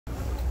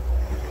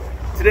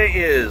Today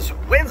is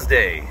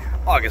Wednesday,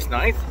 August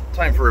 9th.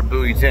 Time for a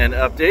Buoy 10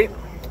 update.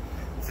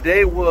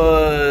 Today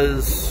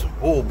was,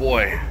 oh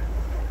boy.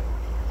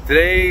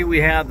 Today we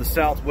had the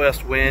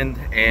southwest wind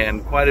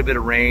and quite a bit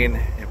of rain.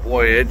 And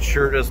boy, it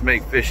sure does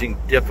make fishing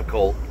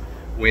difficult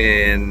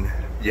when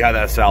you have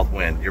that south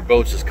wind. Your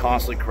boat's just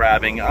constantly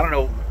crabbing. I don't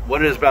know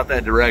what it is about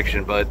that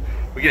direction, but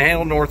we can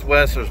handle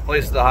northwest. There's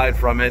places to hide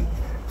from it.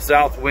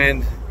 South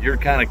wind, you're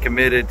kind of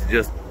committed to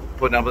just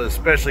putting up with it,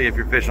 especially if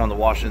you're fishing on the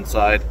Washington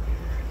side.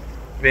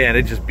 Man,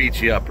 it just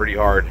beats you up pretty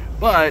hard.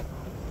 But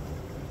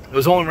it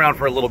was only around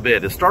for a little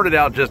bit. It started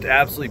out just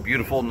absolutely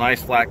beautiful,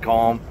 nice flat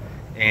calm,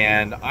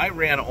 and I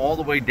ran all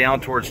the way down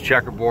towards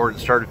Checkerboard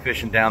and started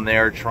fishing down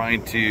there,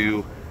 trying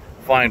to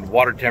find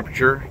water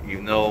temperature,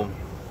 even though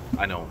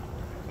I know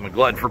I'm a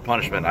glutton for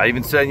punishment. I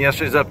even said in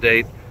yesterday's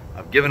update,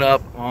 I've given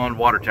up on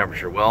water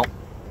temperature. Well,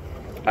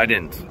 I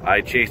didn't.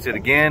 I chased it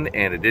again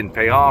and it didn't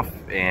pay off,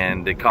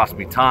 and it cost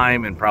me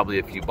time and probably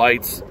a few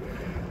bites.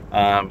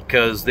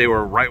 Because they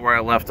were right where I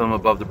left them,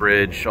 above the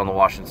bridge on the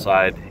Washington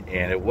side,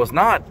 and it was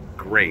not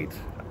great.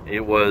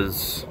 It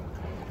was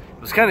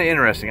kind of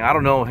interesting. I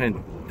don't know,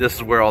 and this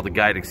is where all the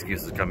guide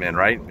excuses come in,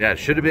 right? Yeah, it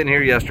should have been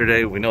here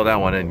yesterday. We know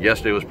that one, and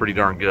yesterday was pretty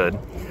darn good.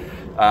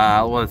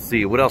 Let's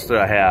see, what else did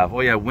I have?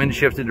 Oh yeah, wind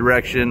shifted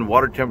direction,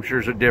 water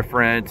temperatures are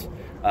different,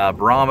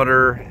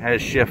 barometer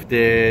has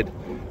shifted.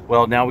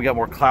 Well, now we got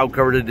more cloud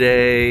cover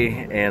today,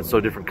 and so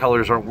different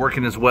colors aren't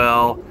working as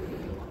well.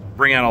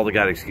 Bring out all the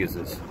guide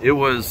excuses. It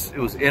was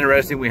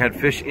interesting. We had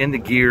fish in the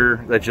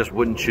gear that just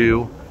wouldn't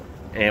chew,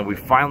 and we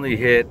finally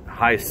hit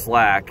high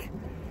slack.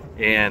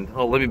 And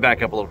oh, let me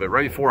back up a little bit.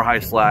 Right before high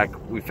slack,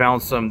 we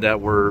found some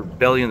that were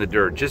belly in the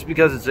dirt. Just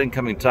because it's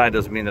incoming tide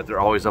doesn't mean that they're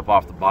always up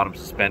off the bottom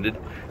suspended.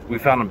 We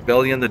found them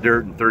belly in the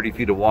dirt in 30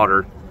 feet of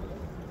water,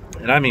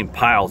 and I mean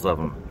piles of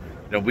them.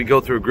 You know, we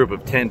go through a group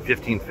of 10,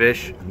 15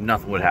 fish,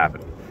 nothing would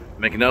happen.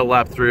 Make another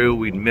lap through,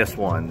 we'd miss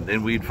one,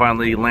 then we'd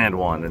finally land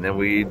one, and then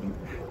we'd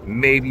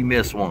maybe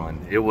miss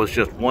one. It was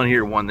just one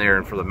here, one there,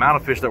 and for the amount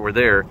of fish that were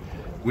there,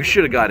 we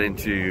should have got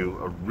into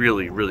a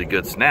really, really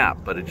good snap,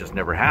 but it just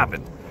never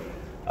happened.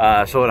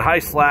 So at high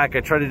slack,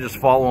 I tried to just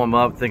follow them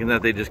up, thinking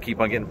that they just keep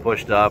on getting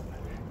pushed up,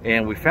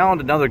 and we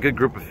found another good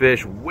group of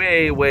fish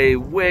way, way,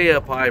 way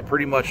up high,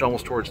 pretty much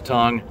almost towards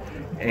tongue,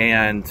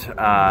 and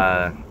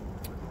I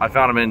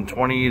found them in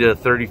 20 to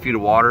 30 feet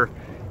of water,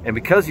 and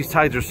because these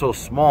tides are so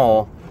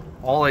small,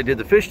 all I did,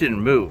 the fish didn't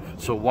move,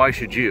 so why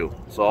should you?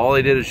 So all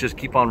I did is just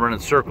keep on running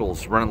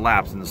circles, running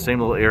laps in the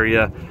same little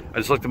area. I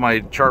just looked at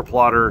my chart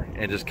plotter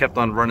and just kept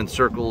on running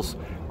circles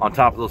on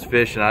top of those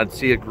fish, and I'd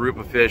see a group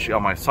of fish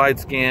on my side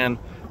scan,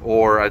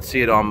 or I'd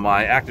see it on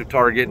my active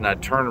target, and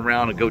I'd turn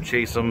around and go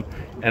chase them,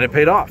 and it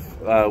paid off.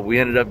 We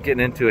ended up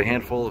getting into a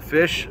handful of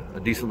fish, a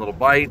decent little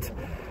bite.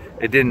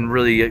 It didn't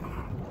really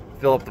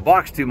fill up the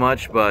box too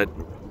much, but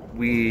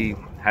we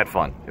had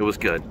fun. It was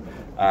good.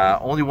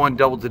 Only one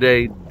double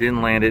today,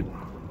 didn't land it,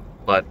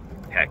 but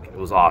heck, it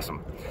was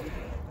awesome.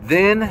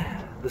 Then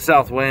the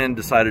south wind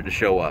decided to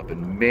show up,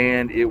 and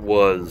man, it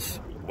was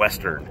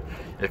western.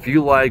 If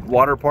you like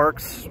water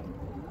parks,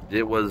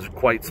 it was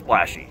quite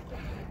splashy.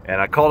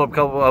 And I called up a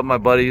couple of my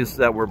buddies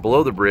that were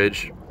below the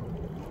bridge.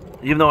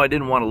 Even though I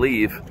didn't want to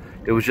leave,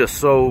 it was just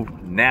so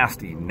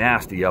nasty,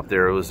 nasty up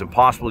there. It was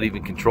impossible to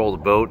even control the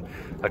boat.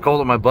 I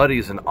called up my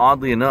buddies, and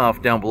oddly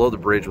enough, down below the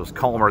bridge was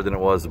calmer than it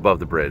was above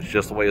the bridge.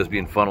 Just the way it was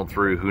being funneled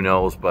through, who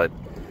knows, but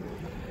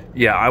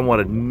yeah, I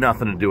wanted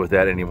nothing to do with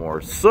that anymore.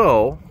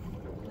 So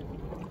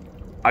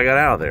I got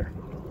out of there,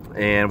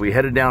 and we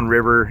headed down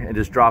river and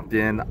just dropped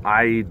in.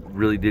 I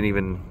really didn't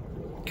even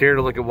care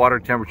to look at water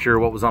temperature,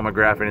 what was on my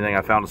graph, anything.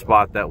 I found a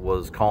spot that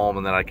was calm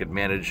and that I could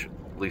manage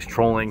at least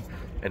trolling,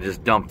 and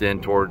just dumped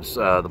in towards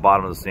the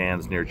bottom of the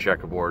sands near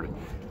Checkerboard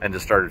and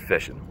just started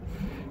fishing.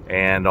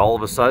 And all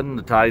of a sudden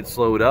the tide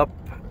slowed up,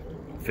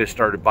 fish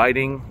started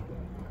biting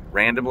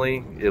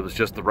randomly. It was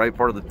just the right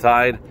part of the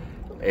tide,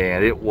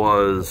 and it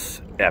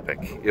was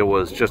epic. It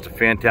was just a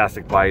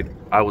fantastic bite.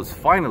 I was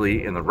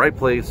finally in the right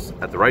place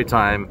at the right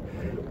time,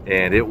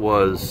 and it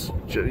was,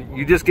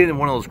 you just get in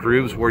one of those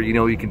grooves where you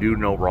know you can do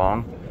no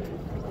wrong.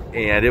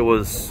 And it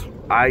was,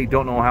 I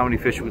don't know how many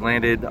fish we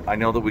landed. I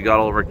know that we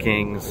got all of our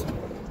kings.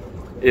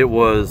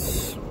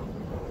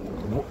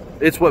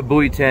 It's what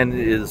Buoy 10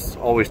 is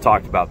always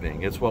talked about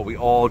being. It's what we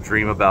all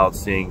dream about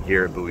seeing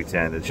here at Buoy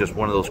 10. It's just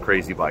one of those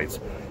crazy bites,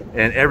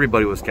 and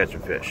everybody was catching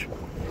fish.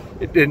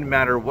 It didn't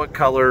matter what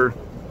color.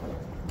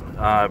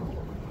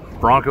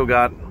 Bronco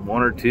got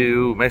one or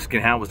two.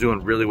 Mexican Hound was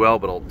doing really well,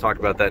 but I'll talk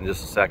about that in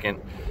just a second.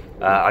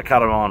 I caught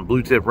them on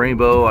blue tip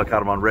rainbow. I caught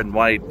them on red and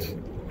white.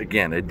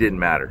 Again, it didn't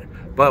matter.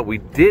 But we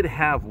did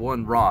have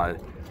one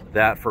rod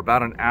that for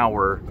about an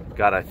hour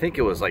got, I think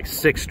it was like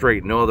 6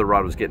 straight, no other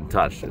rod was getting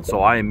touched. And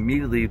so I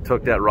immediately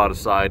took that rod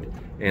aside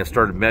and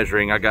started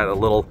measuring. I got a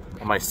little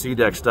on my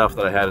C-Deck stuff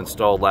that I had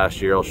installed last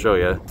year. I'll show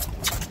you.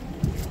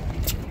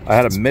 I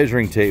had a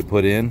measuring tape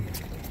put in.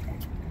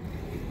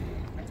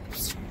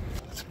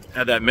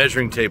 Had that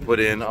measuring tape put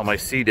in on my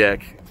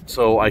C-Deck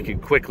so I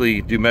could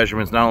quickly do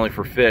measurements not only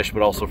for fish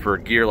but also for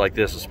gear like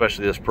this,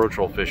 especially this pro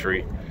troll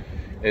fishery.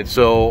 And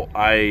so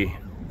I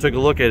took a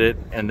look at it,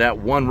 and that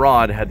one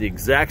rod had the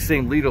exact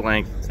same leader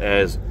length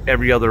as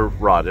every other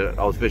rod.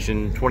 I was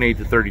fishing 28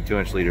 to 32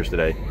 inch leaders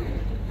today,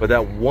 but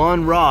that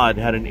one rod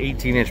had an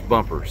 18-inch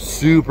bumper,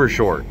 super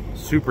short,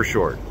 super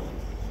short.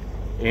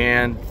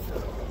 And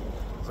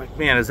it's like,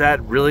 man, is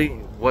that really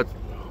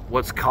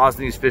what's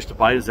causing these fish to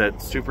bite? Is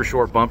that super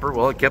short bumper?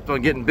 Well, it kept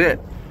on getting bit.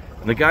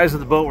 And the guys at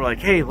the boat were like,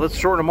 hey, let's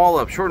shorten them all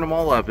up, shorten them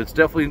all up. It's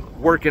definitely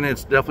working,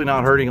 it's definitely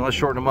not hurting, let's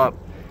shorten them up.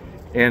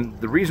 And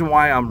the reason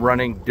why I'm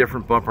running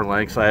different bumper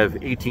lengths, I have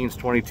 18s,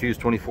 22s,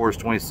 24s,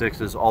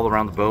 26s all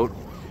around the boat,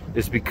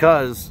 is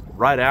because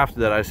right after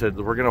that I said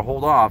we're gonna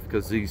hold off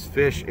because these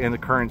fish and the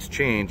currents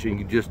change and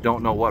you just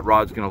don't know what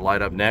rod's gonna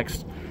light up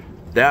next.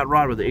 That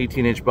rod with the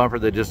 18-inch bumper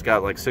that just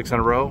got like 6 in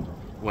a row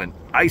went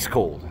ice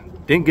cold.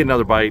 Didn't get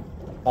another bite,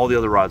 all the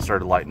other rods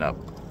started lighting up.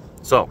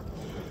 So,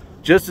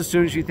 just as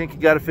soon as you think you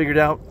got it figured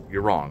out,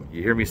 you're wrong.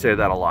 You hear me say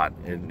that a lot,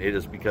 and it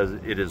is because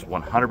it is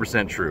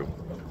 100% true.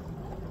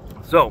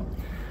 So,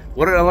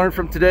 what did I learn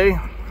from today?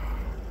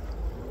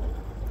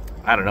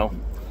 I don't know.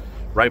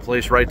 Right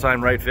place, right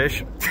time, right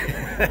fish.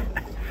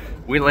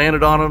 We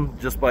landed on them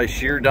just by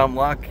sheer dumb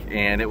luck,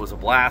 and it was a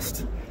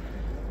blast.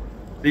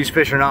 These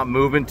fish are not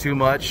moving too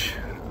much,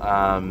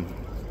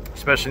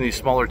 especially in these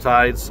smaller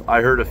tides.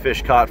 I heard a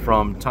fish caught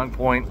from tongue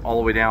point all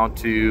the way down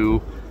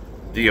to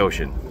the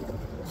ocean.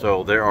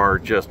 So there are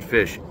just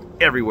fish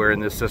everywhere in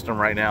this system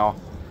right now,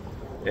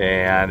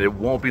 and it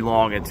won't be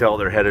long until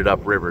they're headed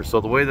upriver.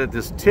 So the way that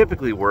this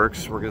typically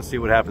works, we're gonna see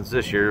what happens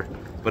this year,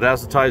 but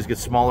as the tides get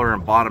smaller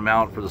and bottom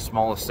out for the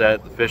smallest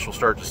set, the fish will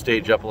start to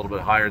stage up a little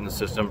bit higher in the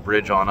system,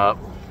 bridge on up.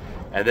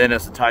 And then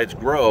as the tides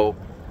grow,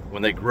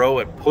 when they grow,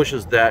 it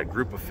pushes that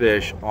group of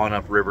fish on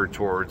upriver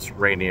towards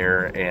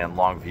Rainier and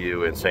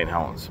Longview and St.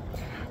 Helens.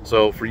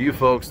 So for you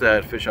folks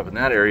that fish up in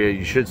that area,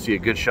 you should see a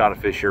good shot of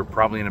fish here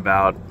probably in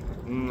about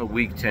a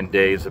week, 10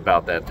 days,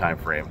 about that time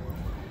frame,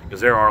 because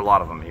there are a lot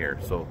of them here.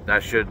 So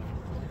that should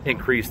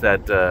increase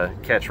that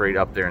catch rate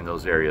up there in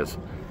those areas.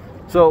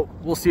 So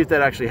we'll see if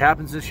that actually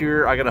happens this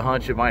year. I got a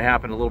hunch it might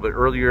happen a little bit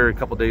earlier, a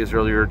couple days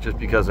earlier, just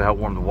because of how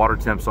warm the water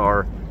temps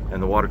are and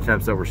the water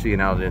temps that we're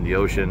seeing out in the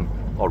ocean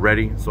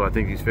already. So I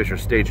think these fish are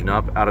staging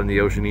up out in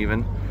the ocean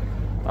even.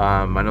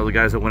 I know the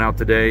guys that went out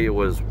today, it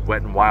was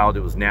wet and wild,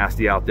 it was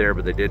nasty out there,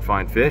 but they did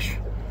find fish.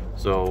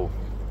 So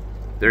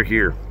they're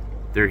here.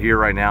 They're here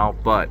right now.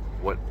 But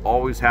what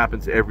always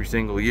happens every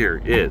single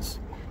year is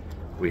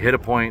we hit a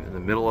point in the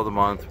middle of the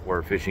month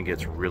where fishing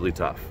gets really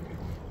tough.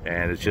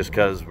 And it's just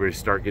because we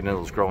start getting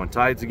those growing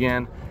tides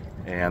again,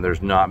 and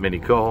there's not many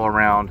coho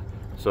around.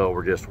 So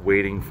we're just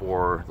waiting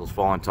for those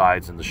fallen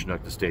tides and the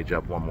Chinook to stage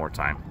up one more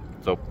time.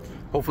 So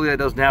hopefully that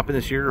doesn't happen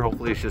this year.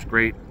 Hopefully it's just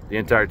great the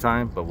entire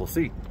time, but we'll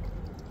see.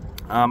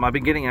 I've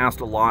been getting asked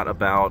a lot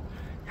about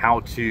how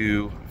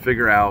to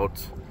figure out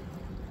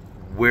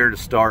where to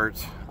start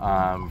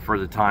for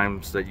the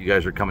times that you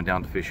guys are coming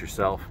down to fish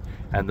yourself.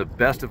 And the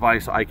best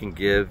advice I can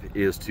give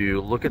is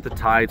to look at the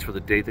tides for the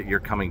date that you're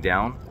coming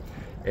down.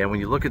 And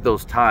when you look at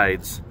those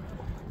tides,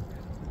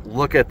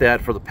 look at that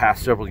for the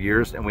past several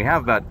years. And we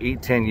have about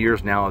 8-10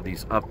 years now of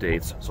these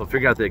updates. So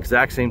figure out the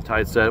exact same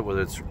tide set,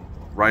 whether it's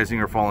rising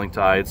or falling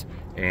tides,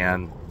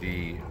 and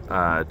the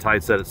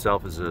tide set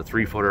itself is a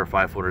 3-footer,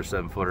 5-footer,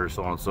 7-footer,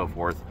 so on and so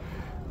forth.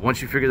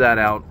 Once you figure that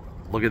out,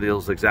 look at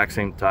those exact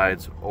same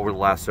tides over the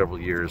last several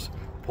years,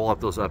 pull up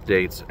those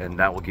updates, and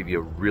that will give you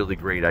a really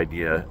great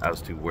idea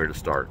as to where to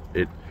start.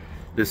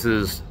 This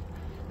is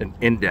an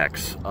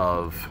index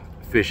of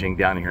fishing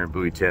down here in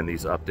Buoy 10,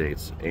 these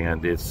updates,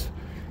 and it's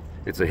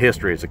a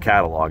history, it's a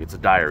catalog, it's a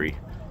diary,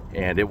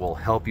 and it will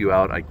help you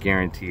out, I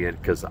guarantee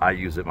it, because I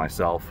use it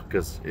myself,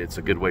 because it's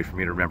a good way for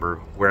me to remember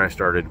where I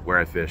started, where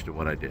I fished, and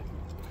what I did.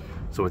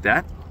 So with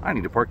that, I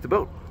need to park the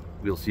boat.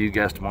 We'll see you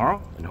guys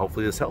tomorrow, and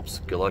hopefully this helps.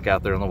 Good luck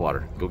out there on the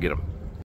water. Go get them.